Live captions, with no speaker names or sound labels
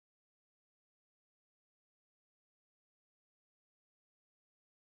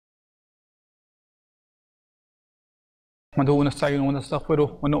نحمده ونستعينه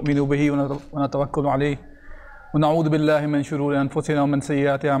ونستغفره ونؤمن به ونتوكل عليه ونعوذ بالله من شرور أنفسنا ومن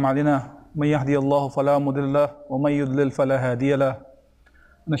سيئات أعمالنا من يهدي الله فلا مضل له ومن يضلل فلا هادي له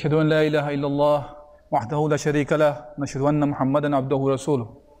نشهد أن لا إله إلا الله وحده لا شريك له نشهد أن محمدا عبده ورسوله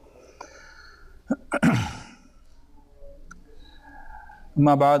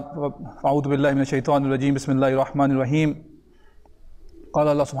أما بعد فأعوذ بالله من الشيطان الرجيم بسم الله الرحمن الرحيم قال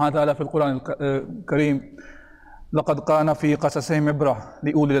الله سبحانه وتعالى في القرآن الكريم لقد كان في قصصهم عبرة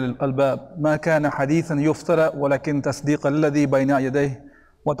لأولي الألباب ما كان حديثا يفترى ولكن تصديق الذي بين يديه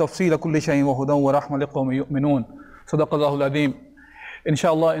وتفصيل كل شيء وهدى ورحمة لقوم يؤمنون صدق الله العظيم.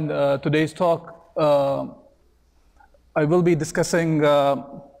 Inshallah, in today's talk I will be discussing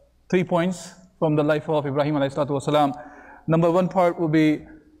 3 points from the life of Ibrahim Alayhi As-Salaam. Number 1 part will be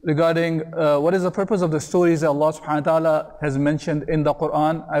regarding what is the purpose of the stories that Allah subhanahu wa ta'ala has mentioned in the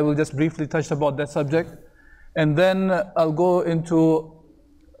Quran. I will just briefly touch about that subject. And then I'll go into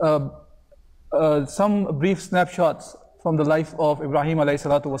some brief snapshots from the life of Ibrahim alayhi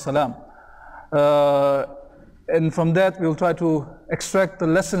salam. And from that we'll try to extract the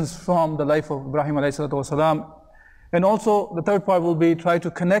lessons from the life of Ibrahim alayhi salam. And also the third part will be try to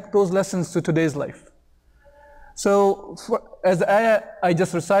connect those lessons to today's life. So as the ayah I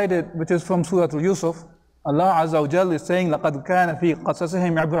just recited, which is from Surah Yusuf, Allah Azza wa Jal is saying لَقَدْ كَانَ فِي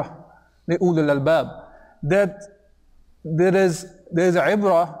قَصَصِهِمْ عِبْرَةٌ لِأُولِي الْأَلْبَابِ, that there is a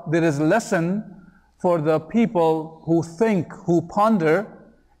ibrah, there is a lesson for the people who think, who ponder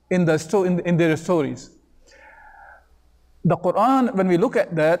in their stories. The Quran, when we look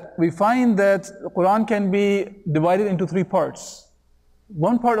at that, we find that the Quran can be divided into 3 parts.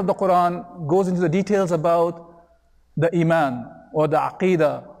 One part of the Quran goes into the details about the iman or the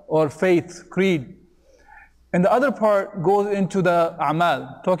aqidah or faith, creed. And the other part goes into the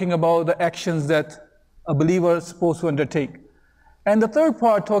amal, talking about the actions that a believer is supposed to undertake. And the third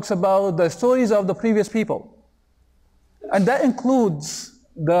part talks about the stories of the previous people. And that includes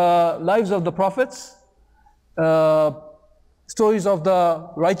the lives of the prophets, stories of the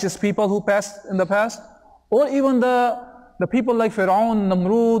righteous people who passed in the past, or even the people like Fir'aun,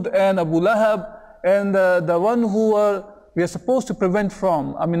 Namrud, and Abu Lahab, and the one who we are supposed to prevent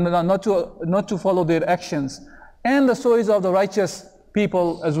from, I mean, not to follow their actions, and the stories of the righteous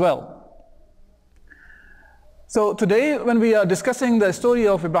people as well. So today, when we are discussing the story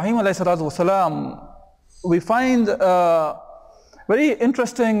of Ibrahim alayhi salam, we find very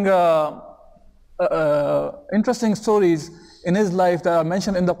interesting stories in his life that are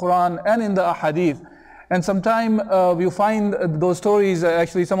mentioned in the Quran and in the Ahadith. And sometimes we find those stories,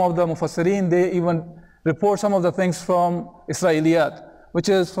 actually some of the Mufassirin, they even report some of the things from Israeliyat, which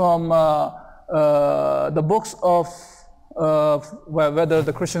is from the books of whether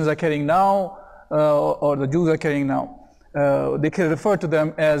the Christians are carrying now or the Jews are carrying now. They can refer to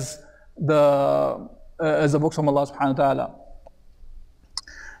them as the books from Allah subhanahu wa ta'ala.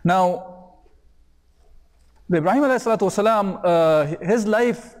 Now, the Ibrahim alayhi salam, his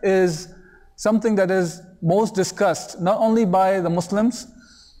life is something that is most discussed, not only by the Muslims,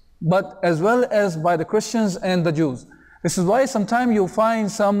 but as well as by the Christians and the Jews. This is why sometimes you find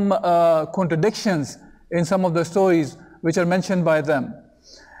some contradictions in some of the stories which are mentioned by them.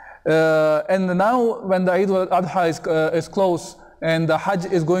 And now when the Eid al-Adha is close and the Hajj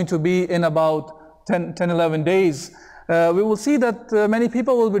is going to be in about 10-11 days, we will see that many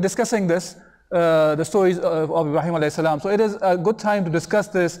people will be discussing this, the stories of Ibrahim alayhi salam. So it is a good time to discuss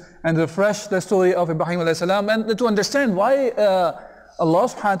this and refresh the story of Ibrahim alayhi salam and to understand why Allah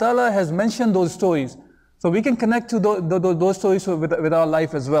subhanahu wa ta'ala has mentioned those stories. So we can connect to those stories with our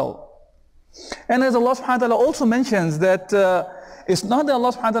life as well. And as Allah subhanahu wa ta'ala also mentions that it's not that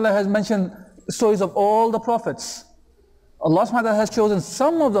Allah subhanahu wa ta'ala has mentioned stories of all the prophets. Allah subhanahu wa ta'ala has chosen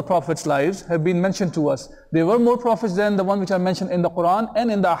some of the prophets' lives have been mentioned to us. There were more prophets than the one which are mentioned in the Quran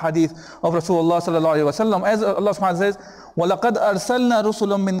and in the hadith of Rasulullah sallallahu alayhi wa sallam. As Allah subhanahu wa ta'ala says, وَلَقَدْ أَرْسَلْنَا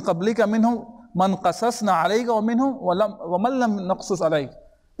رُسُلًا مِّن قَبْلِكَ مِنْهُمْ مَنْ قَصَصْنَا عَلَيْكَ وَمِنْهُمْ وَمَنْ لَمْ نَقْصُصْ عَلَيْكَ.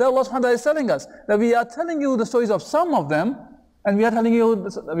 That Allah subhanahu wa ta'ala is telling us that we are telling you the stories of some of them, and we are not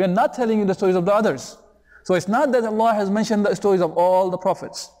telling you the stories of the others. So it's not that Allah has mentioned the stories of all the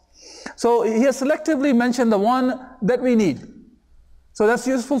prophets. So He has selectively mentioned the one that we need. So that's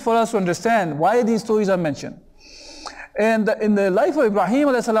useful for us to understand why these stories are mentioned. And in the life of Ibrahim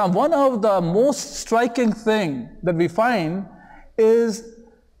alayhi salam, one of the most striking thing that we find is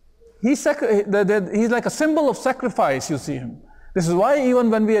he's like a symbol of sacrifice, you see him. This is why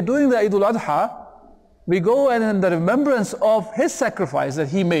even when we are doing the Eid al-Adha, we go and in the remembrance of his sacrifice that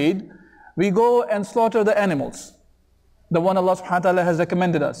he made, we go and slaughter the animals. the one Allah subhanahu wa ta'ala has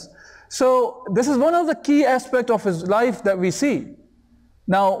recommended us. So this is one of the key aspects of his life that we see.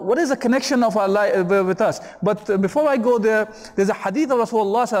 Now, what is the connection of our life with us? But before I go there, there's a hadith of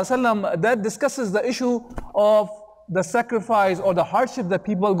Rasulullah sallallahu alaihi wasallam that discusses the issue of the sacrifice or the hardship that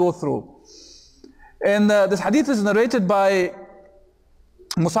people go through. And this hadith is narrated by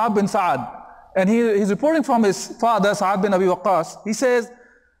Mus'ab bin Sa'ad. And he's reporting from his father, Sa'ad bin Abi Waqqas. He says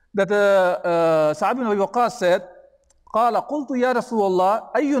that Sa'ad bin Abi Waqqas said, قال قلت يا رسول الله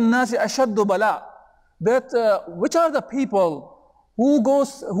أي الناس أشد بلاء, that which are the people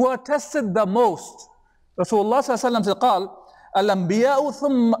who are tested the most? Rasulullah sallallahu alaihi wasallam said, قال الأنبياء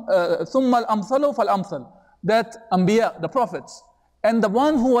ثم الأمثل فالأمثل, that Anbiya, the prophets, and the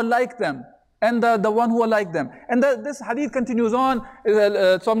one who are like them, and the one who are like them. And this hadith continues on,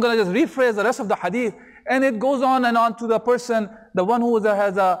 so I'm going to just rephrase the rest of the hadith, and it goes on and on to the person, the one who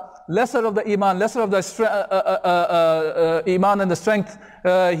has a lesser of the iman, lesser of the iman and the strength,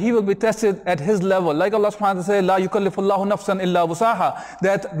 he will be tested at his level. Like Allah subhanahu wa ta'ala says, لا يكلف الله نفسا إلا وسعها,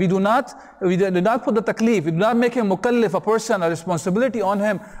 that we do not put the taklif, we do not make him mukallif, a person, a responsibility on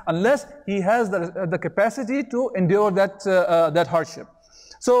him, unless he has the capacity to endure that hardship.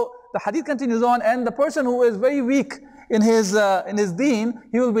 So the hadith continues on, and the person who is very weak in his deen,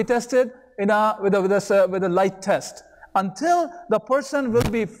 he will be tested with a light test, until the person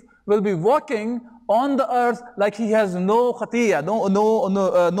will be walking on the earth like he has no khatiyah,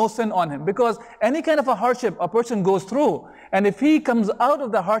 no sin on him. Because any kind of a hardship a person goes through, and if he comes out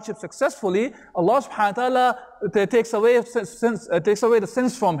of the hardship successfully, Allah subhanahu wa ta'ala takes away the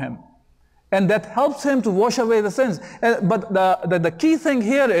sins from him. And that helps him to wash away the sins. But the key thing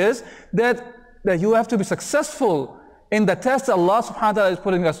here is that you have to be successful in the test Allah subhanahu wa ta'ala is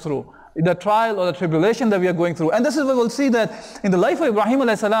putting us through, the trial or the tribulation that we are going through. And this is what we'll see that in the life of Ibrahim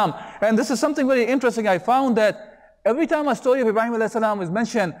alayhi salam, and this is something very interesting. I found that every time a story of Ibrahim alayhi salam is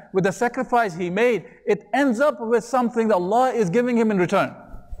mentioned with the sacrifice he made, it ends up with something that Allah is giving him in return.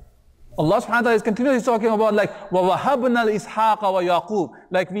 Allah subhanahu wa ta'ala is continually talking about like وَوَهَبْنَا الْإِسْحَاقَ وَيَعْقُوبَ,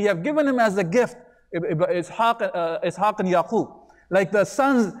 like we have given him as a gift Ishaq and Yaqub, like the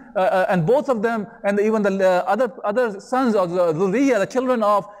sons and both of them, and even the other sons of the Dhurriya, the children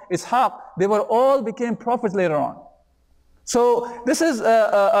of Ishaq, they were all became prophets later on. So this is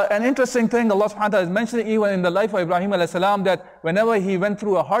an interesting thing Allah subhanahu wa ta'ala is mentioning even in the life of Ibrahim alayhi salam, that whenever he went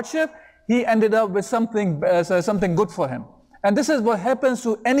through a hardship, he ended up with something good for him. And this is what happens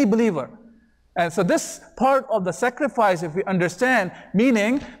to any believer. And so this part of the sacrifice, if we understand,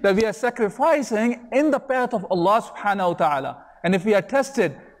 meaning that we are sacrificing in the path of Allah subhanahu wa ta'ala. And if we are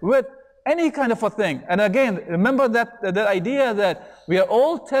tested with any kind of a thing, and again, remember that idea that we are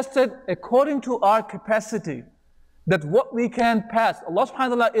all tested according to our capacity, that what we can pass. Allah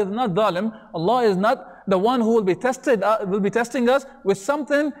subhanahu wa ta'ala is not dhalim. Allah is not the one who will be testing us with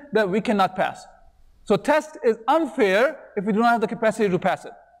something that we cannot pass. So test is unfair if we do not have the capacity to pass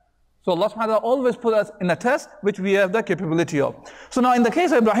it. So Allah subhanahu wa ta'ala always put us in a test which we have the capability of. So now in the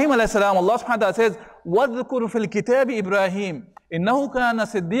case of Ibrahim alayhi salam, Allah subhanahu wa ta'ala says, وَذْكُرْ فِي الْكِتَابِ إِبْرَاهِيمَ إِنَّهُ كَانَ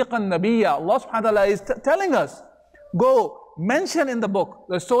صِدِّيقًا نَبِيًّا. Allah subhanahu wa ta'ala is telling us, go mention in the book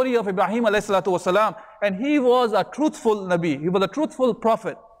the story of Ibrahim alayhi salatu wasalam, and he was a truthful Nabi, he was a truthful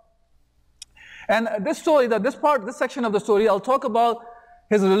prophet. And this story, this section of the story, I'll talk about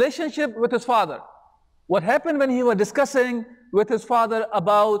his relationship with his father. What happened when he was discussing with his father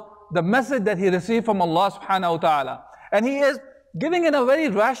about the message that he received from Allah subhanahu wa ta'ala. And he is giving in a very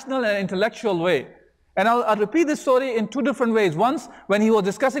rational and intellectual way. And I'll repeat this story in two different ways. Once when he was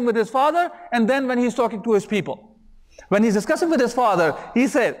discussing with his father, and then when he's talking to his people. When he's discussing with his father, he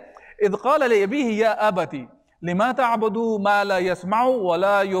said, إِذْ قَالَ لِأَبِيهِ يَا أَبَتِي لِمَا تَعْبُدُوا مَا لَا يَسْمَعُ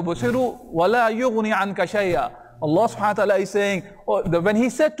وَلَا يُبْصِرُ وَلَا يُغْنِي عَنْكَ شَيْئًا. Allah subhanahu wa ta'ala is saying, when he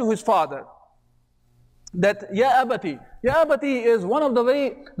said to his father, that Ya Abati. Ya Abati is one of the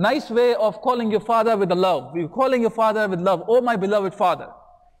very nice way of calling your father with the love. We're calling your father with love. Oh my beloved father.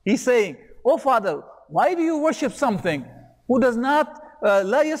 He's saying, oh father, why do you worship something who does not,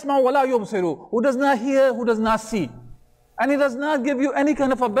 la yasma'u wa la yubsiru, who does not hear, who does not see? And he does not give you any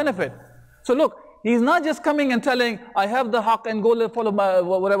kind of a benefit. So look, he's not just coming and telling, I have the haqq and go follow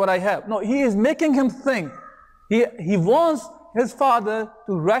whatever I have. No, he is making him think. He wants his father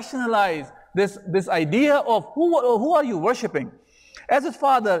to rationalize this idea of who are you worshipping. As his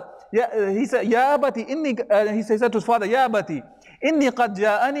father, he said, Ya Abati, he said to his father, Ya Abati, Inni qad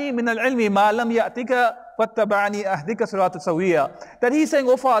ja'ani min al-ilmi ma lam ya'tika fattaba'ani ahdika sirata sawiya. That he's saying,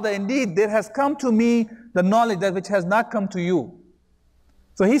 oh father, indeed there has come to me the knowledge that which has not come to you.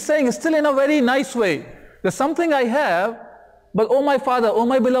 So he's saying still in a very nice way, there's something I have, but oh my father, oh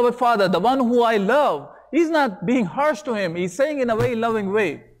my beloved father, the one who I love, he's not being harsh to him. He's saying in a very loving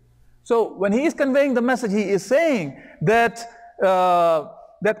way. So when he is conveying the message, he is saying that,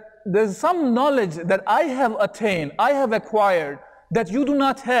 that there's some knowledge that I have attained, I have acquired, that you do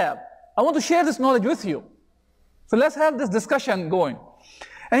not have. I want to share this knowledge with you. So let's have this discussion going.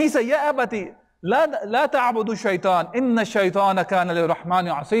 And he said, Ya abati, la ta'budu shaitan, inna shaitana kana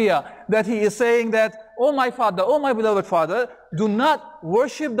lirrahmani asiya. That he is saying that, oh my father, oh my beloved father, do not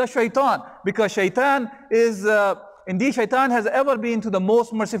worship the shaitan, because shaitan is, indeed shaitan has ever been to the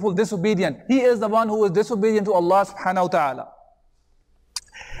most merciful disobedient. He is the one who is disobedient to Allah subhanahu wa ta'ala.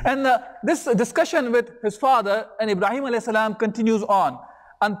 And this discussion with his father and Ibrahim alayhi salam continues on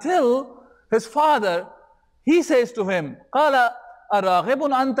until his father, he says to him, قَالَ أَرَاغِبٌ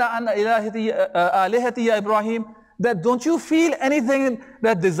أَنْتَ عَنْ آلِهَتِي يَا Ibrahim, that don't you feel anything,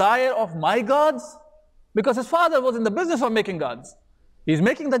 that desire of my gods? Because his father was in the business of making gods. He's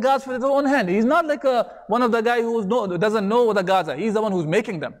making the gods with his own hand. He's not like one of the guys who doesn't know what the gods are. He's the one who's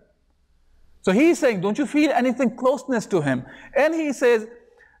making them. So he's saying, don't you feel anything closeness to him? And he says,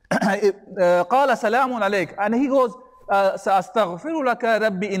 قَالَ سَلَامٌ عَلَيْكَ. And he goes, سَأَسْتَغْفِرُ لَكَ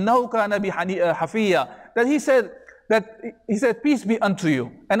رَبِّي إِنَّهُ كَانَ بِي حَفِيًّا. That he said, peace be unto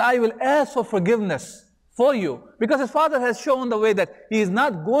you, and I will ask for forgiveness for you, because his father has shown the way that he is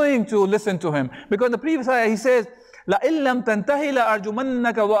not going to listen to him. Because in the previous ayah he says, لَإِن لَمْ تَنْتَهِ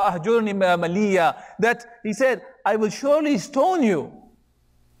لَأَرْجُمَنَّكَ وَأَهْجُرْنِي مَلِيًّا. That he said, I will surely stone you.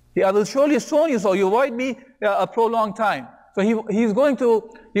 I will surely stone you, so you avoid me a prolonged time. So he was going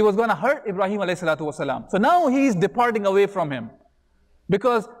to hurt Ibrahim alayhi salatu wasalam. So now he is departing away from him,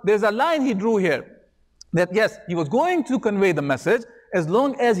 because there's a line he drew here, that yes, he was going to convey the message as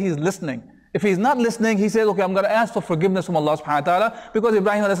long as he is listening. If he's not listening, he says, okay, I'm going to ask for forgiveness from Allah subhanahu wa ta'ala, because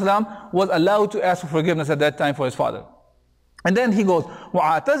Ibrahim alayhi salam was allowed to ask for forgiveness at that time for his father. And then he goes,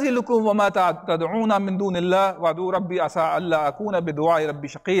 وَأَعْتَزِلُكُمْ وَمَا تَدْعُونَ مِن دُونِ اللَّهِ وَعْدُوا رَبِّي أَسَىٰ أَلَّا أَكُونَ بِدُعَاءِ رَبِّي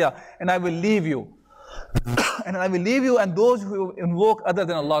شَقِيًّا. And I will leave you. And I will leave you and those who invoke other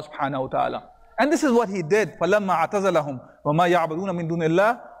than Allah subhanahu wa ta'ala. And this is what he did. فَلَمَّا اعْتَزَلَهُمْ وَمَا يَعْبُدُونَ مِن دُونِ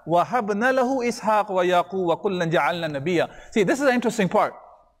اللَّهِ وَهَبْنَا لَهُ إِسْحَاقَ وَيَعْقُوبَ وَكُلًّا جَعَلْنَا نَبِيًّا. See, this is an interesting part.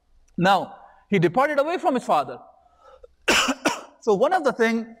 Now, he departed away from his father. So one of the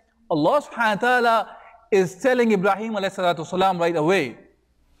things Allah subhanahu wa ta'ala is telling Ibrahim alayhi salatu salam right away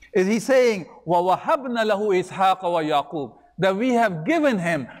is he's saying, وَوَهَبْنَا لَهُ إِسْحَاقَ وَيَعْقُوبَ. That we have given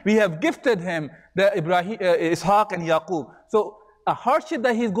him, we have gifted him the Ishaq and Yaqub. So a hardship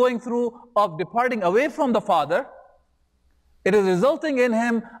that he's going through of departing away from the father, it is resulting in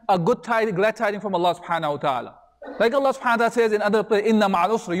him a good tiding, glad tidings from Allah subhanahu wa ta'ala. Like Allah subhanahu wa ta'ala says in other places, إِنَّ مَعَ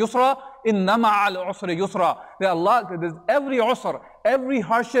الْعُسْرِ يُسْرًا إِنَّ مَعَ الْعُسْرِ يُسْرًا. That Allah, every usr, every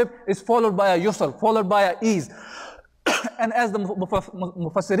hardship is followed by a yusr, followed by a ease. And as the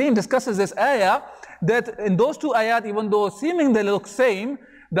Mufassirin discusses this ayah, that in those two ayat, even though seemingly they look same,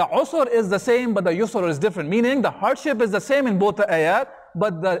 the usr is the same, but the yusr is different. Meaning the hardship is the same in both the ayat,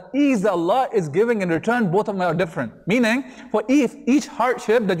 but the ease that Allah is giving in return, both of them are different. Meaning, for each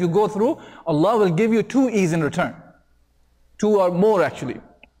hardship that you go through, Allah will give you two ease in return. Two or more actually.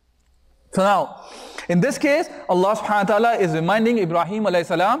 So now, in this case, Allah subhanahu wa ta'ala is reminding Ibrahim alayhi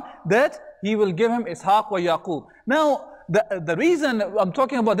salam that he will give him Ishaq wa Yaqub. Now, the reason I'm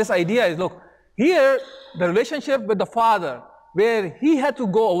talking about this idea is, look, here, the relationship with the father, where he had to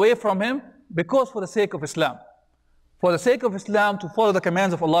go away from him because for the sake of Islam. For the sake of Islam, to follow the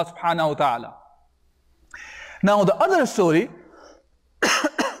commands of Allah subhanahu wa ta'ala. Now, the other story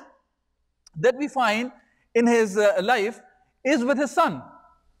that we find in his life is with his son,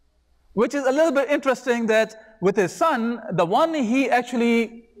 which is a little bit interesting that with his son, the one he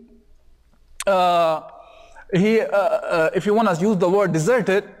actually if you want to use the word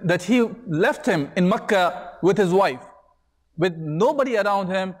deserted, that he left him in Mecca with his wife, with nobody around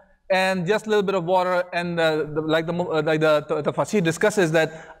him, and just a little bit of water, and the Fasir discusses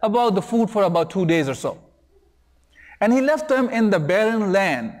that about the food for about 2 days or so. And he left them in the barren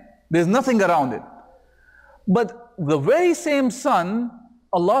land. There's nothing around it. But the very same son,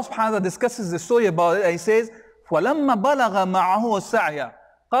 Allah subhanahu wa ta'ala discusses the story about it, and he says, فَلَمَّا بَلَغَ مَعَهُ السَّعْيَ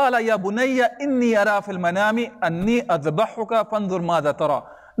قال يا بني إني أرى في المنام أني أذبحك فانظر ماذا ترى.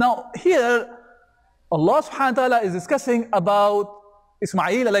 Now here Allah subhanahu wa ta'ala is discussing about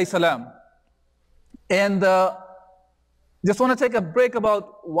Ismail alayhi salam, and just want to take a break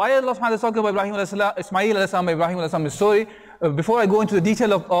about why Allah subhanahu wa ta'ala is talking about Ibrahim alayhi salam, Ismail alayhi salam, Ibrahim alayhi salam's story. Before I go into the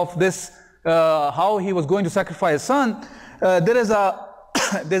detail of this, how he was going to sacrifice his son, there's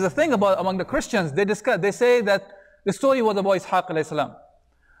a thing about among the Christians, they say that the story was about Ishaq alayhi salam.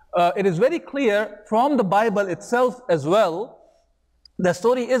 It is very clear from the Bible itself as well, the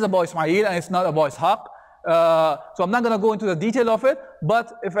story is about Ismail and it's not about Ishaq. So I'm not going to go into the detail of it,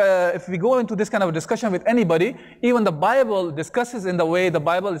 but if we go into this kind of a discussion with anybody, even the Bible discusses in the way the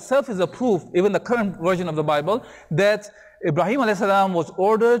Bible itself is a proof, even the current version of the Bible, that Ibrahim alayhi salam was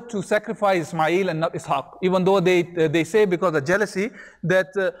ordered to sacrifice Ismail and not Ishaq, even though they say because of jealousy that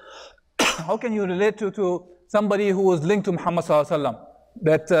how can you relate to somebody who was linked to Muhammad sallallahu alaihi wasallam,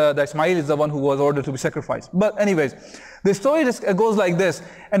 that Ismail is the one who was ordered to be sacrificed. But anyways, the story goes like this.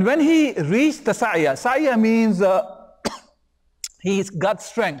 And when he reached the Sa'ya means he got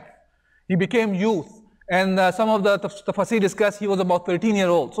strength. He became youth. And some of the tafsir discuss he was about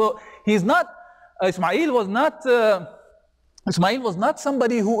 13-year-old. So he's not, Ismail was not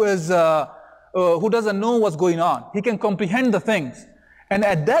somebody who doesn't know what's going on. He can comprehend the things. And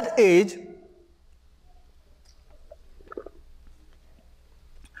at that age,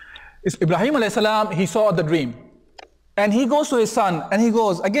 Ibrahim alayhi salam, he saw the dream. And he goes to his son and he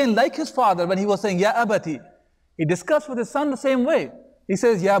goes, again, like his father when he was saying, Ya abati. He discussed with his son the same way. He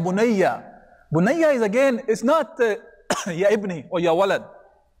says, Ya bunayya. Bunayya is again, it's not Ya ibni or Ya walad.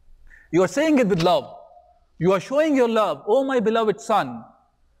 You are saying it with love. You are showing your love. Oh my beloved son.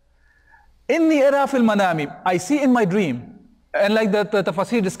 Inni ara fil manami. I see in my dream. And like the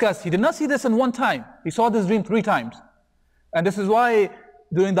tafsir discussed, he did not see this in one time. He saw this dream 3 times. And this is why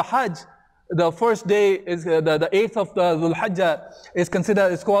during the Hajj, the first day is the 8th of the Dhul Hajjah is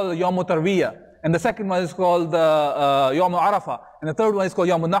considered, it's called Yawm Tarwiyah. And the second one is called Yawm Arafah. And the third one is called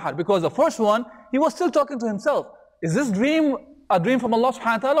Yawm Nahar. Because the first one, he was still talking to himself. Is this dream a dream from Allah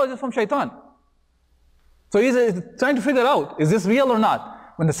subhanahu wa ta'ala or is it from shaitan? So he's trying to figure out, is this real or not?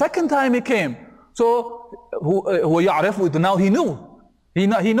 When the second time he came, so now he knew. He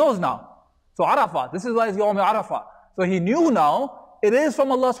knows now. So Arafah, this is why it's Yawm Arafah. So he knew now, it is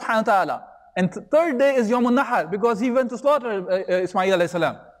from Allah subhanahu wa ta'ala. And third day is Yawm al-Nahar because he went to slaughter Ismail alayhi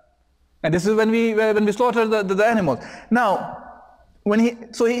salam. And this is when we slaughter the animals. Now,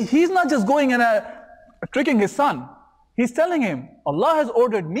 he's not just going and tricking his son. He's telling him, Allah has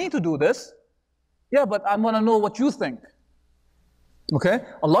ordered me to do this. Yeah, but I want to know what you think. Okay?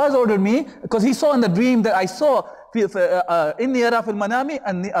 Allah has ordered me because he saw in the dream that I saw إِنِّي أَرَى فِي الْمَنَامِ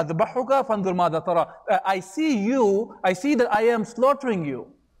أَنِّي أَذْبَحُكَ فَانْظُرْ مَاذَا تَرَى. I see that I am slaughtering you,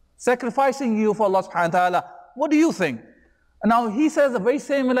 sacrificing you for Allah subhanahu wa ta'ala. What do you think? And now he says the very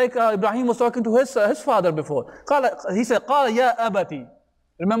same like Ibrahim was talking to his father before. He said, قَالَ يَا أَبَتِي.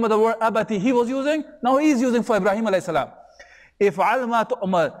 Remember the word abati he was using? Now he is using for Ibrahim alayhi salam. إِفْعَلْ مَا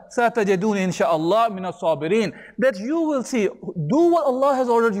تُؤْمَرْ سَتَجِدُونِ إِنْ شَاءَ اللَّهِ مِنَ الصَّابِرِينَ. That you will see, do what Allah has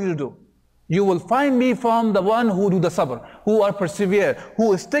ordered you to do. You will find me from the one who do the sabr, who are persevere, who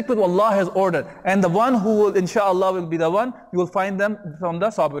will stick with what Allah has ordered. And the one who will, inshallah, will be the one, you will find them from the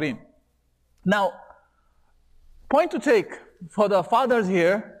sabirin. Now, point to take for the fathers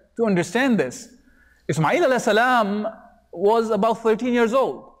here to understand this. Ismail alayhi salam was about 13 years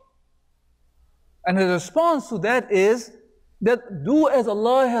old. And his response to that is that do as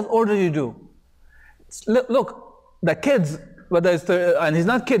Allah has ordered you to do. Look, the kids, and he's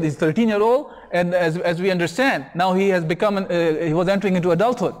not kid, he's 13-year-old, and as we understand, now he has become, he was entering into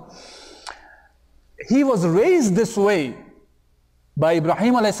adulthood. He was raised this way by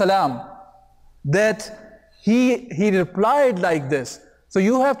Ibrahim alayhi salam, that he replied like this. So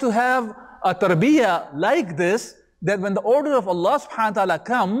you have to have a tarbiyah like this, that when the order of Allah subhanahu wa ta'ala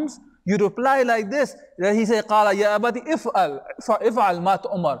comes, you reply like this, that he said, قَالَ يَا أَبَتِ إِفْعَلْ مَا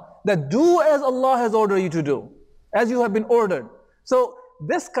تُؤْمَرْ. That do as Allah has ordered you to do, as you have been ordered. So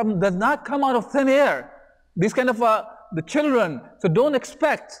this does not come out of thin air. These kind of the children, so don't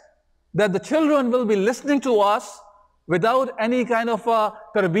expect that the children will be listening to us without any kind of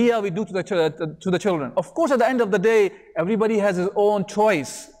tarbiyah we do to the children. Of course, at the end of the day, everybody has his own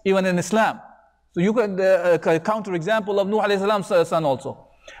choice, even in Islam. So you can counter example of Nuh alayhi salam's son also.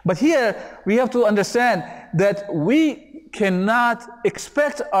 But here, we have to understand that we cannot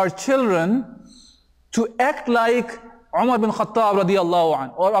expect our children to act like Umar bin Khattab radiallahu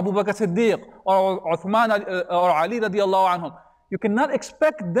anhu, or Abu Bakr Siddiq, or Uthman or Ali radiallahu anhum. You cannot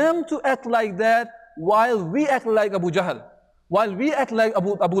expect them to act like that while we act like Abu Jahl, while we act like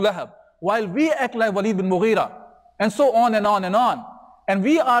Abu Lahab, while we act like Walid bin Mughira, and so on and on and on. And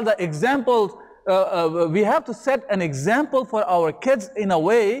we are the examples, we have to set an example for our kids in a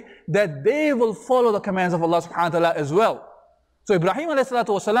way that they will follow the commands of Allah subhanahu wa ta'ala as well. So Ibrahim alayhi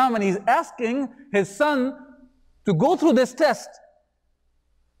salatu wasalam, when he's asking his son to go through this test,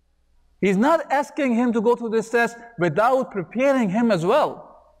 he's not asking him to go through this test without preparing him as well.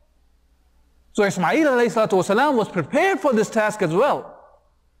 So Ismail alayhi salatu wasalam was prepared for this task as well.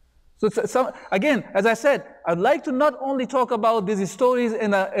 So again, as I said, I'd like to not only talk about these stories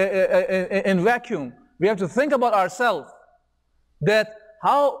in vacuum. We have to think about ourselves, that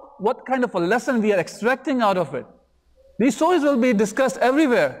what kind of a lesson we are extracting out of it. These stories will be discussed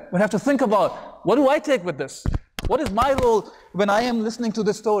everywhere. We have to think about, what do I take with this? What is my role when I am listening to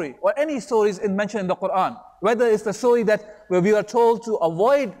this story, or any stories mentioned in the Quran? Whether it's the story where we are told to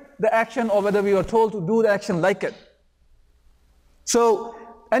avoid the action, or whether we are told to do the action like it. So,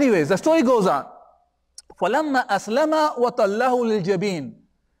 anyways, the story goes on. فَلَمَّا أَسْلَمَ وَطَلَّهُ لِلْجَبِينِ.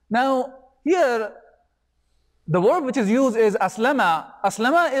 Now, here, the word which is used is aslama.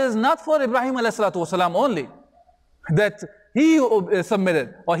 Aslama is not for Ibrahim ﷺ only, that he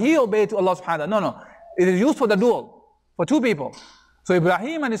submitted or he obeyed to Allah subhanahu wa ta'ala. No, no. It is used for the dual, for two people. So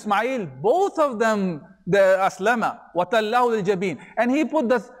Ibrahim and Ismail, both of them, the aslama, وَتَلَّهُ لِلْجَبِينِ. And he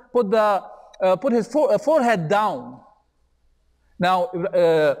put his forehead down. Now,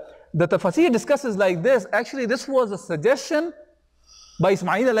 the tafsir discusses like this. Actually, this was a suggestion by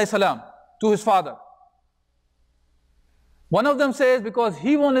Ismail alayhi salam to his father. One of them says because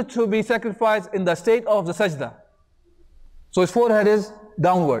he wanted to be sacrificed in the state of the sajda. So his forehead is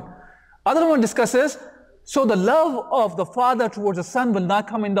downward. Other one discusses, so the love of the father towards the son will not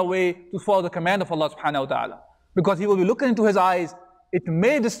come in the way to follow the command of Allah subhanahu wa ta'ala. Because he will be looking into his eyes, it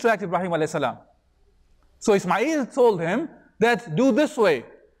may distract Ibrahim alayhi salam. So Ismail told him that do this way.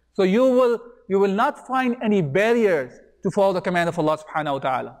 So you will not find any barriers to follow the command of Allah subhanahu wa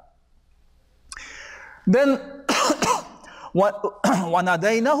ta'ala. Then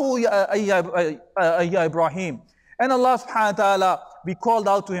وَنَادَيْنَهُ يَا Ibrahim. And Allah subhanahu wa ta'ala, we called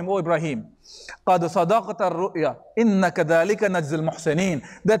out to him, O Ibrahim, قَدْ صَدَقْتَ الرُّؤْيَا إِنَّ كَذَلِكَ نَجْزِي الْمُحْسِنِينَ.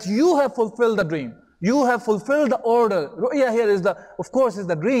 That you have fulfilled the dream. You have fulfilled the order. Ru'ya here is of course, is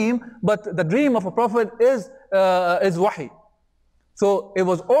the dream, but the dream of a prophet is wahi. So it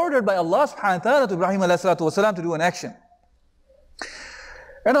was ordered by Allah subhanahu wa ta'ala to Ibrahim alayhi salatu wasalam to do an action.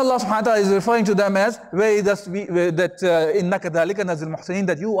 And Allah subhanahu wa ta'ala is referring to them as that إِنَّكَ ذَلِكَ نَزِلْ الْمُحْسِنِينَ,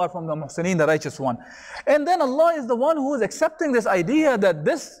 that you are from the muhsinin, the righteous one. And then Allah is the one who is accepting this idea that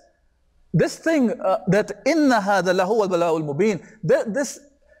this thing, that إِنَّ هَذَا لَهُوَ الْبَلَاءُ الْمُبِينَ,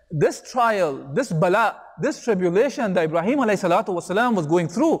 this trial, this bala, this tribulation that Ibrahim alayhi salatu wasalam was going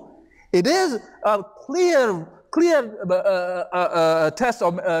through, it is a clear test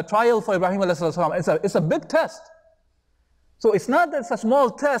or trial for Ibrahim alayhi salatu wasalam. It's a big test. So it's not that it's a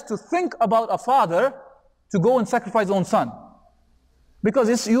small test to think about a father to go and sacrifice his own son.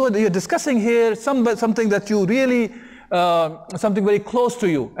 Because you're discussing here something that you really, something very close to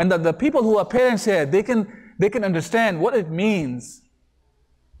you. And that the people who are parents here, they can understand what it means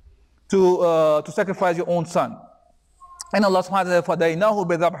to sacrifice your own son. And Allah subhanahu wa ta'ala, فَدَيْنَاهُ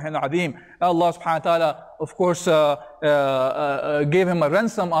بِذَبْحٍ عَظِيمٍ. Allah subhanahu wa ta'ala, of course, gave him a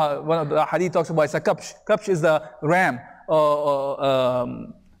ransom. One of the hadith talks about it's a kabsh. Kabsh is the ram.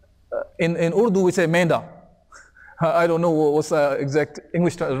 In Urdu we say menda. I don't know what's the exact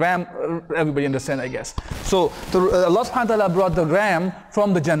English term. Ram, everybody understand, I guess. So Allah subhanahu wa ta'ala brought the ram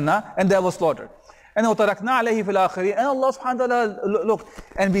from the Jannah, and that was slaughtered. And وَتَرَكْنَا عَلَيْهِ فِي الْآخِرِينَ. And Allah subhanahu wa ta'ala, look,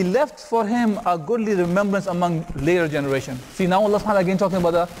 and we left for him a goodly remembrance among later generation. See, now Allah subhanahu wa ta'ala again talking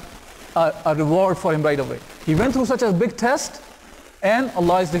about a reward for him right away. He went through such a big test, and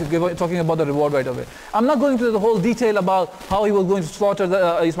Allah is talking about the reward right away. I'm not going into the whole detail about how he was going to slaughter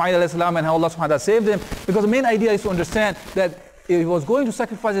Ismail alayhi salam and how Allah subhanahu wa ta'ala saved him, because the main idea is to understand that he was going to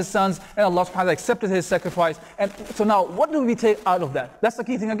sacrifice his sons, and Allah subhanahu wa ta'ala accepted his sacrifice. And so now, what do we take out of that? That's the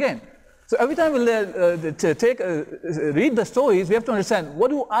key thing again. So every time we read the stories, we have to understand, what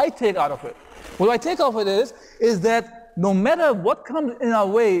do I take out of it? What I take out of it is that no matter what comes in our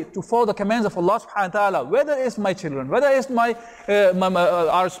way to follow the commands of Allah subhanahu wa ta'ala, whether it's my children, whether it's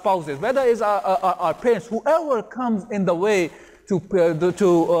our spouses, whether it's our parents, whoever comes in the way to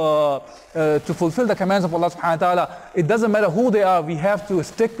fulfill the commands of Allah subhanahu wa ta'ala, it doesn't matter who they are, we have to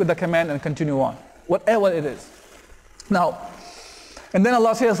stick with the command and continue on, whatever it is. Now, and then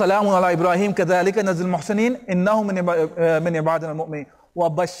Allah says, "Salamun ala Ibrahim, kadhalika nazil muhsinin, innahu min ibadina al-mu'minin, wa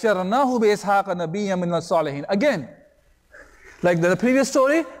bashsharnahu bi Ishaq nabiyyan min al-salihin." Again, like the previous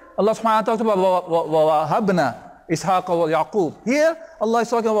story, Allah subhanahu wa ta'ala talked about wa wahabna Ishaq wa Yaqub. Here, Allah is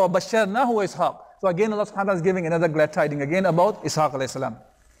talking about bashsharnahu wa Ishaq. So again, Allah subhanahu wa ta'ala is giving another glad tidings again about Ishaq alayhi salam.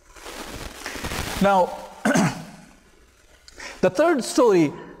 Now, the third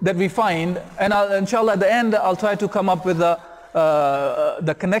story that we find, and inshallah at the end I'll try to come up with the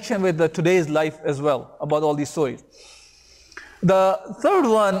connection with today's life as well, about all these stories. The third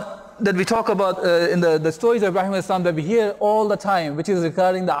one that we talk about in the stories of Ibrahim Islam that we hear all the time, which is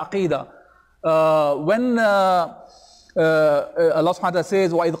regarding the Aqidah. When Allah subhanahu wa ta'ala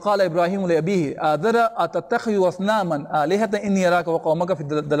says, وَإِذْ قَالَ إِبْرَاهِيمُ لِأَبِيهِ آذَرَ أَتَتَّخِذُ أَصْنَامًا آلِهَةً إِنِّي أَرَاكَ وَقَوْمَكَ فِي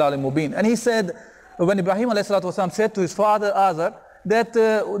الضَّلَالِ الْمُبِينِ. And he said when Ibrahim ﷺ said to his father Azar that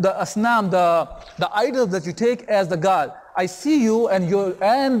the asnam, the idols that you take as the God, I see you and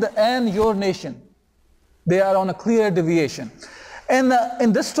your nation, they are on a clear deviation. And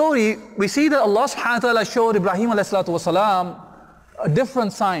in this story, we see that Allah subhanahu wa ta'ala showed Ibrahim ﷺ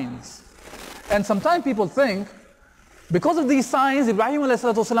different signs. And sometimes people think, because of these signs, Ibrahim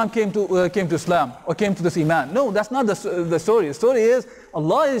ﷺ came to Islam, or came to this Iman. No, that's not the story. The story is,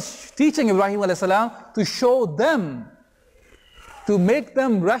 Allah is teaching Ibrahim ﷺ to show them, to make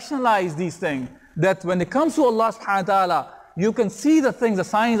them rationalize these things, that when it comes to Allah subhanahu wa ta'ala, you can see the things, the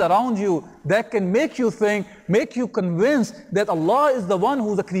signs around you that can make you think, make you convinced that Allah is the one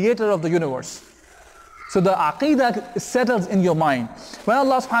who's the creator of the universe. So the aqidah settles in your mind. When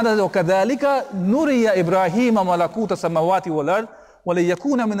Allah subhanahu wa ta'ala says, وَكَذَلِكَ نُرِيَ إِبْرَاهِيمَ مَلَكُوتَ السَّمَاوَاتِ وَالْأَرْضِ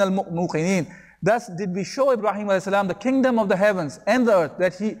وَلِيَكُونَ مِنَ الْمُوقِنِينَ. Thus did we show Ibrahim alayhi salam the kingdom of the heavens and the earth,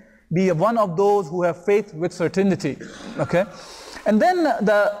 that he be one of those who have faith with certainty. Okay? And then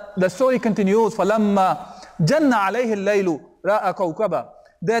the story continues, فَلَمَّا جَنَّ عَلَيْهِ اللَّيْلُ رَأَ كَوْكَبًا.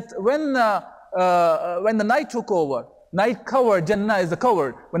 That when the night took over, night covered, Jannah is the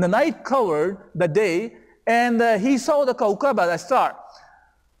covered, when the night covered the day, and he saw the kawkaba, the star.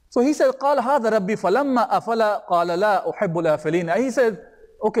 So he said, قَالَ هَذَا رَبِّي فَلَمَّا أَفَلَ قَالَ لَا أُحِبُّ الْآفِلِينَ. He said,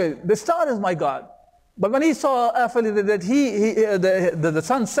 okay, the star is my God. But when he saw that the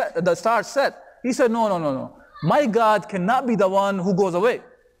sun set, the star set, he said, no. My God cannot be the one who goes away.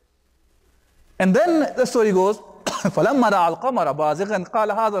 And then the story goes, فَلَمَّا رَأَى الْقَمَرَ بَازِغًا قَالَ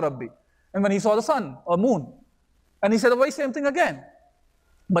هَذَا رَبِّي. And when he saw the sun or moon, and he said the very same thing again.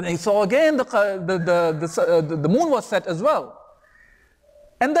 But he saw again the moon was set as well.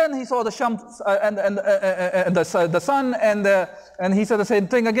 And then he saw the shams and the sun, and he said the same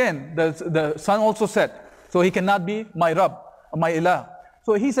thing again. The sun also set. So he cannot be my Rabb, my Ilah.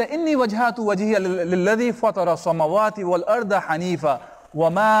 So he said, إِنِّي وَجْهَاتُ وَجْهِيَ لِلَّذِي فَطَرَ السَّمَاوَاتِ وَالْأَرْضَ حَنِيفًا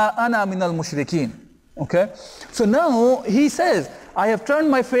وَمَا أَنَا مِنَ الْمُشْرِكِينَ. Okay? So now he says, I have turned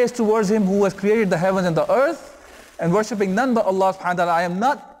my face towards him who has created the heavens and the earth, and worshipping none but Allah subhanahu wa ta'ala. I am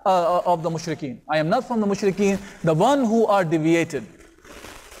not of the mushrikeen. I am not from the mushrikeen, the one who are deviated.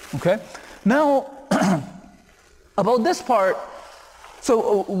 Okay? Now, about this part,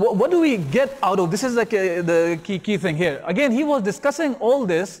 so what do we get out of this? Is like the key thing here. Again, he was discussing all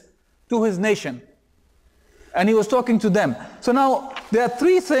this to his nation, and he was talking to them. So now, there are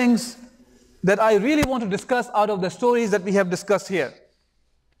three things that I really want to discuss out of the stories that we have discussed here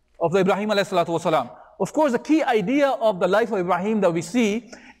of the Ibrahim alayhi salatu wasalam. Of course, the key idea of the life of Ibrahim that we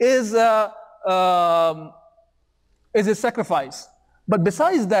see is his sacrifice. But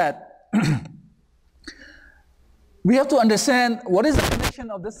besides that, we have to understand what is the connection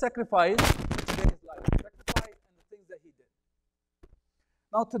of this sacrifice to today's life, sacrifice and the things that he did.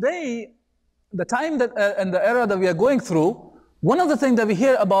 Now today, the time that and the era that we are going through, one of the things that we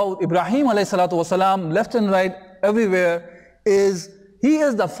hear about Ibrahim alayhi salatu wasalam, left and right, everywhere, is he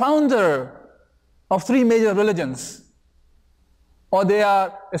is the founder of three major religions, or they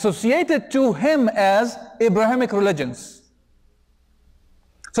are associated to him as Abrahamic religions.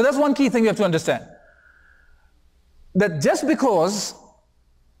 So that's one key thing we have to understand. That just because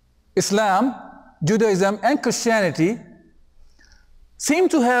Islam, Judaism and Christianity seem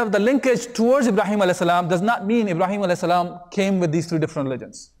to have the linkage towards Ibrahim alayhi salam does not mean Ibrahim alayhi salam came with these three different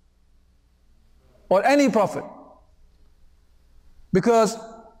religions, or any prophet. Because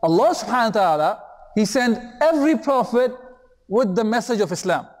Allah subhanahu wa ta'ala, He sent every prophet with the message of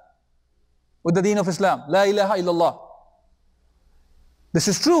Islam, with the deen of Islam, La ilaha illallah. This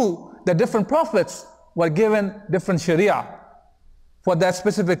is true that different prophets were given different sharia for that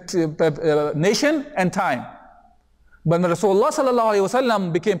specific nation and time. But when Rasulullah sallallahu alaihi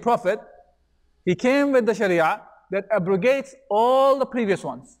wasallam became prophet, he came with the sharia that abrogates all the previous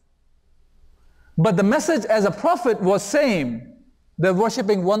ones. But the message as a prophet was same. They're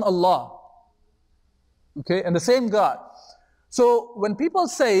worshipping one Allah. Okay, and the same God. So when people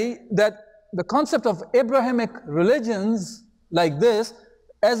say that the concept of Abrahamic religions like this,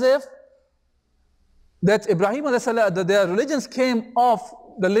 as if that Ibrahim alayhi salam, that their religions came off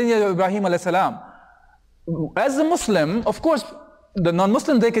the lineage of Ibrahim alayhi salam. As a Muslim, of course, the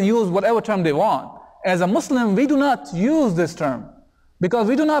non-Muslim, they can use whatever term they want. As a Muslim, we do not use this term, because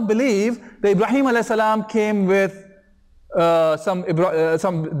we do not believe that Ibrahim alayhi salam came with some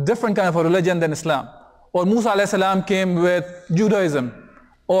different kind of a religion than Islam. Or Musa alayhi salam came with Judaism,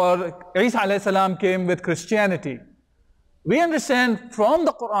 or Isa alayhi salam came with Christianity. We understand from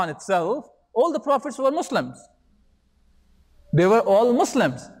the Quran itself, all the prophets were Muslims. They were all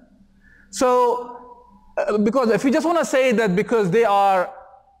Muslims. So, because if you just want to say that because they are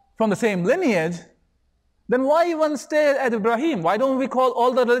from the same lineage, Then why even stay at Ibrahim? Why don't we call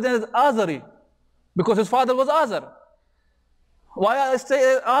all the religions Azari? Because his father was Azar. Why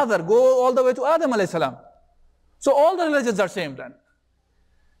stay at Azar? Go all the way to Adam alayhi salam. So all the religions are same then.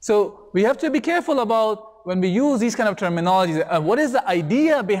 So we have to be careful about when we use these kind of terminologies. What is the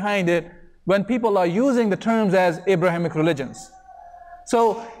idea behind it when people are using the terms as Abrahamic religions?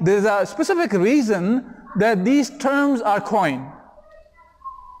 So there's a specific reason that these terms are coined.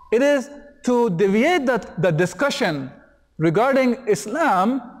 It is to deviate the discussion regarding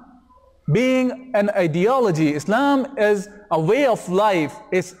Islam being an ideology. Islam is a way of life.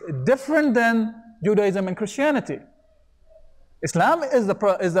 It's different than Judaism and Christianity. Islam is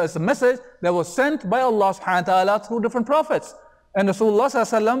the message that was sent by Allah subhanahu wa ta'ala through different prophets. And Rasulullah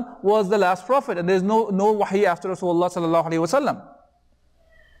sallallahu alaihi wasallam was the last prophet, and there is no wahi after Rasulullah sallallahu alaihi wasallam.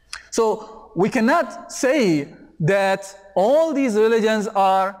 So we cannot say that all these religions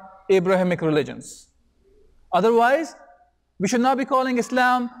are Abrahamic religions. Otherwise, we should not be calling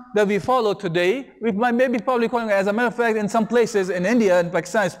Islam that we follow today. We might maybe probably calling it, as a matter of fact, in some places, in India and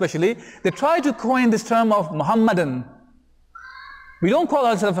Pakistan especially, they try to coin this term of Muhammadan. We don't call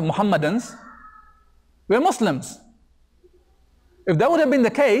ourselves Muhammadans. We're Muslims. If that would have been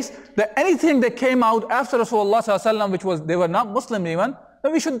the case, that anything that came out after Rasulullah sallallahu alaihi wasallam, which was, they were not Muslim even,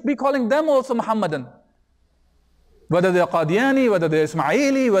 then we should be calling them also Muhammadan. Whether they are Qadiani, whether they are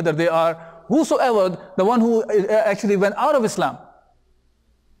Ismaili, whether they are whosoever, the one who actually went out of Islam.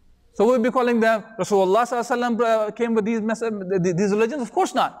 So we'll be calling them Rasulullah sallallahu alaihi wasallam came with these religions? Of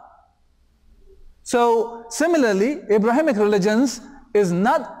course not. So similarly, Abrahamic religions is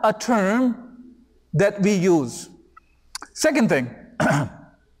not a term that we use. Second thing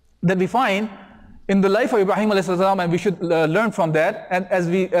that we find in the life of Ibrahim alayhi salam, and we should learn from that, and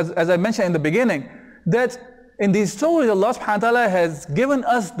as I mentioned in the beginning, that in these stories Allah subhanahu wa ta'ala has given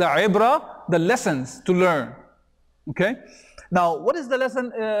us the ibrah, the lessons to learn. Okay? Now, what is the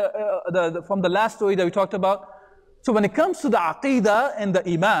lesson from the last story that we talked about? So when it comes to the aqidah and the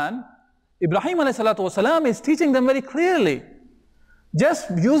iman, Ibrahim alayhi salatu wasalam is teaching them very clearly. Just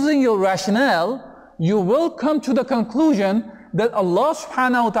using your rationale, you will come to the conclusion that Allah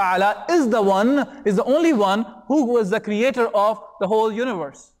subhanahu wa ta'ala is the only one who was the creator of the whole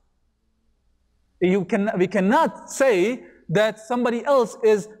universe. We cannot say that somebody else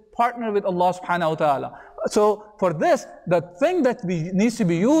is partner with Allah subhanahu wa ta'ala. So for this, the thing that needs to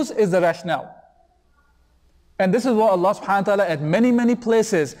be used is the rationale. And this is what Allah subhanahu wa ta'ala at many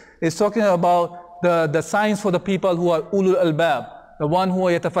places is talking about the signs for the people who are ulul albab. The one who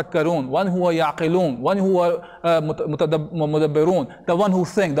are yatafakkarun, one who are yaqilun, one who are mudabbirun, the one who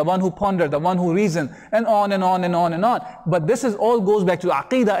think, the one who ponder, the one who reason, and on and on and on and on. But this is all goes back to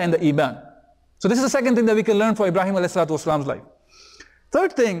aqidah and the iman. So this is the second thing that we can learn from Ibrahim alayhi salatu wasalam's life.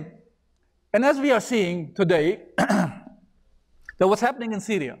 Third thing, and as we are seeing today, that what's happening in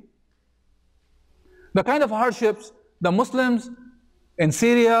Syria, the kind of hardships the Muslims in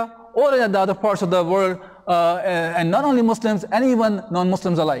Syria or in the other parts of the world, and not only Muslims, anyone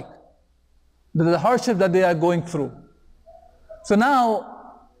non-Muslims alike, the hardship that they are going through. So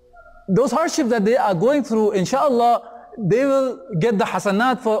now, those hardships that they are going through, inshallah, they will get the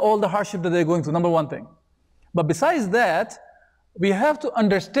hasanat for all the hardship that they're going through, number one thing. But besides that, we have to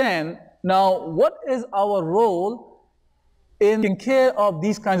understand now what is our role in taking care of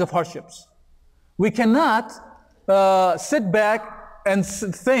these kinds of hardships. We cannot sit back and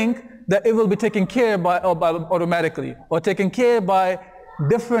think that it will be taken care by automatically, or taken care by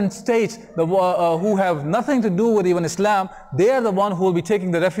different states who have nothing to do with even Islam. They are the one who will be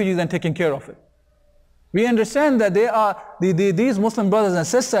taking the refugees and taking care of it. We understand that they are these Muslim brothers and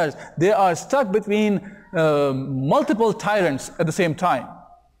sisters, they are stuck between multiple tyrants at the same time.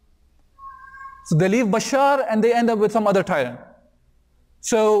 So they leave Bashar and they end up with some other tyrant.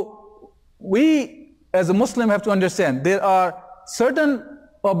 So we as a Muslim have to understand there are certain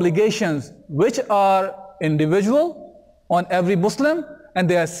obligations which are individual on every Muslim, and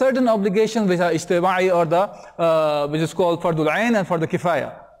there are certain obligations which are ijtima'i, or which is called fardul ain and fardul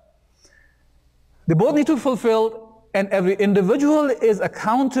kifaya. They both need to be fulfilled, and every individual is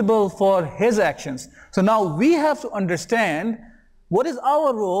accountable for his actions. So now we have to understand what is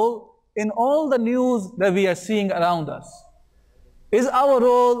our role in all the news that we are seeing around us. Is our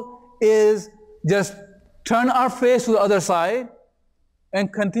role is just turn our face to the other side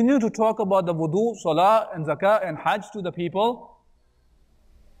and continue to talk about the wudu, salah and zakah and hajj to the people,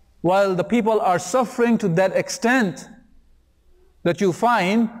 while the people are suffering to that extent that you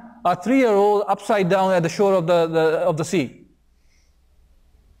find a 3-year-old upside down at the shore of the sea,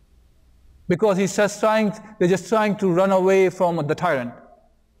 because they're just trying to run away from the tyrant.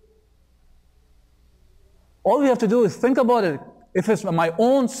 All we have to do is think about it. If it's my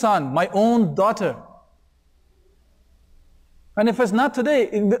own son, my own daughter, and if it's not today,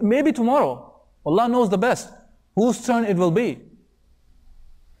 maybe tomorrow. Allah knows the best, whose turn it will be.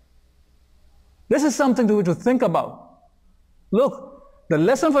 This is something to think about. Look, the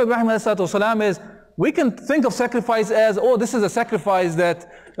lesson for Ibrahim ﷺ is, we can think of sacrifice as, oh, this is a sacrifice that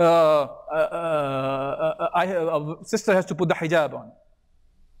a sister has to put the hijab on.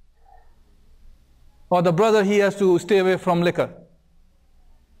 Or the brother, he has to stay away from liquor.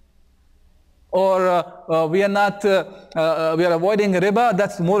 Or we are avoiding riba,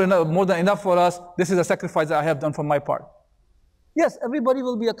 that's more than enough for us. This is a sacrifice that I have done from my part. Yes, everybody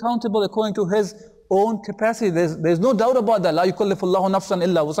will be accountable according to his own capacity. There's no doubt about that. La yukallifullahu nafsan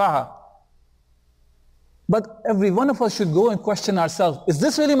illa wusaha. But every one of us should go and question ourselves. Is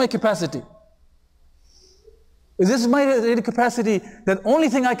this really my capacity? Is this my really capacity that only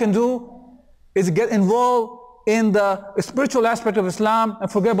thing I can do is get involved in the spiritual aspect of Islam and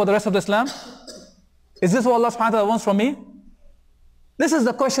forget about the rest of Islam? Is this what Allah subhanahu wa ta'ala wants from me? This is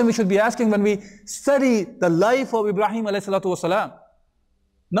the question we should be asking when we study the life of Ibrahim alayhi salatu wasalam.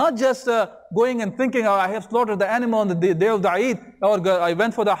 Not just going and thinking, oh, I have slaughtered the animal on the day of the Eid, or I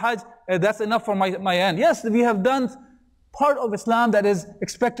went for the Hajj, that's enough for my end. Yes, we have done part of Islam that is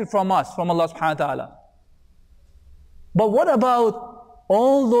expected from us, from Allah subhanahu wa ta'ala. But what about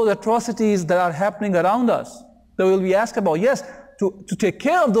all those atrocities that are happening around us that will be asked about? Yes, to take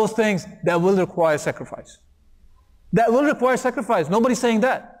care of those things, that will require sacrifice. That will require sacrifice. Nobody's saying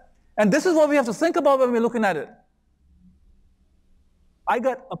that. And this is what we have to think about when we're looking at it. I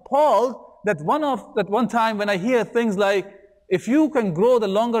got appalled that one time when I hear things like, if you can grow the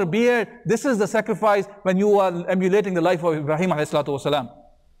longer beard, this is the sacrifice when you are emulating the life of Ibrahim alayhi salatu wasalam.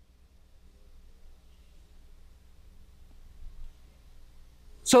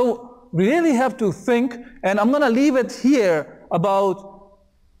 So we really have to think, and I'm going to leave it here about,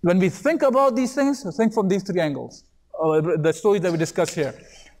 when we think about these things, think from these three angles. The stories that we discussed here.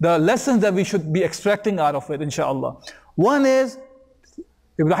 The lessons that we should be extracting out of it, inshallah. One is,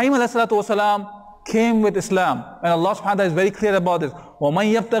 Ibrahim alayhi salatu wasalam came with Islam. And Allah subhanahu wa ta'ala is very clear about this.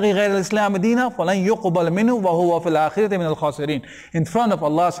 وَمَنْ يَبْتَغِي غَيْرَ الْإِسْلَامِ دِينًا فَلَنْ يُقْبَلْ مِنْهُ وَهُوَ فِي الْآخِرَةِ مِنَ الْخَاسِرِينَ. In front of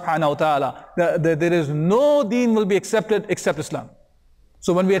Allah subhanahu wa ta'ala, there is no deen will be accepted except Islam.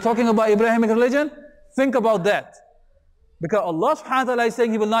 So when we are talking about Abrahamic religion, think about that. Because Allah subhanahu wa ta'ala is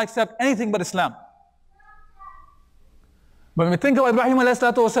saying He will not accept anything but Islam. When we think of Ibrahim alayhi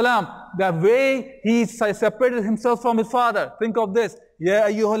salatu wasalam, the way he separated himself from his father, think of this. يَا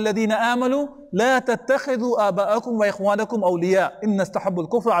أَيُّهَا الَّذِينَ آمَنُوا لَا تَتَّخِذُوا آبَاءَكُمْ وَإِخْوَانَكُمْ أَوْلِيَاءَ إِنَّ اسْتَحَبُّوا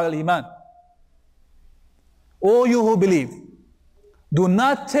الْكُفْرَ عَلَى الْإِيمَانِ. O you who believe, do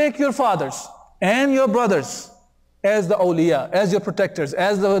not take your fathers and your brothers as the awliya, as your protectors,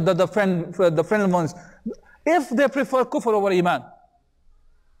 as the friendly ones, if they prefer kufr over iman.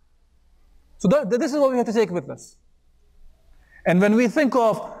 So this is what we have to take with us. And when we think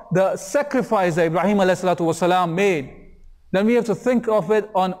of the sacrifice that Ibrahim alayhi salatu wasalam made, then we have to think of it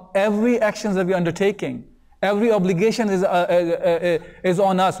on every action that we are undertaking. Every obligation is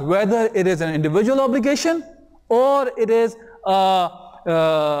on us, whether it is an individual obligation or it is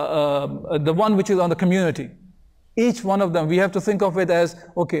the one which is on the community. Each one of them, we have to think of it as,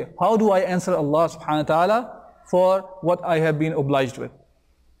 okay, how do I answer Allah subhanahu wa ta'ala for what I have been obliged with?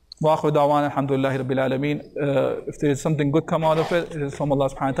 Wa akhiru da'wana alhamdulillahi rabbil alameen. If there is something good come out of it, it is from Allah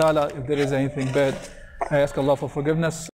subhanahu wa ta'ala. If there is anything bad, I ask Allah for forgiveness.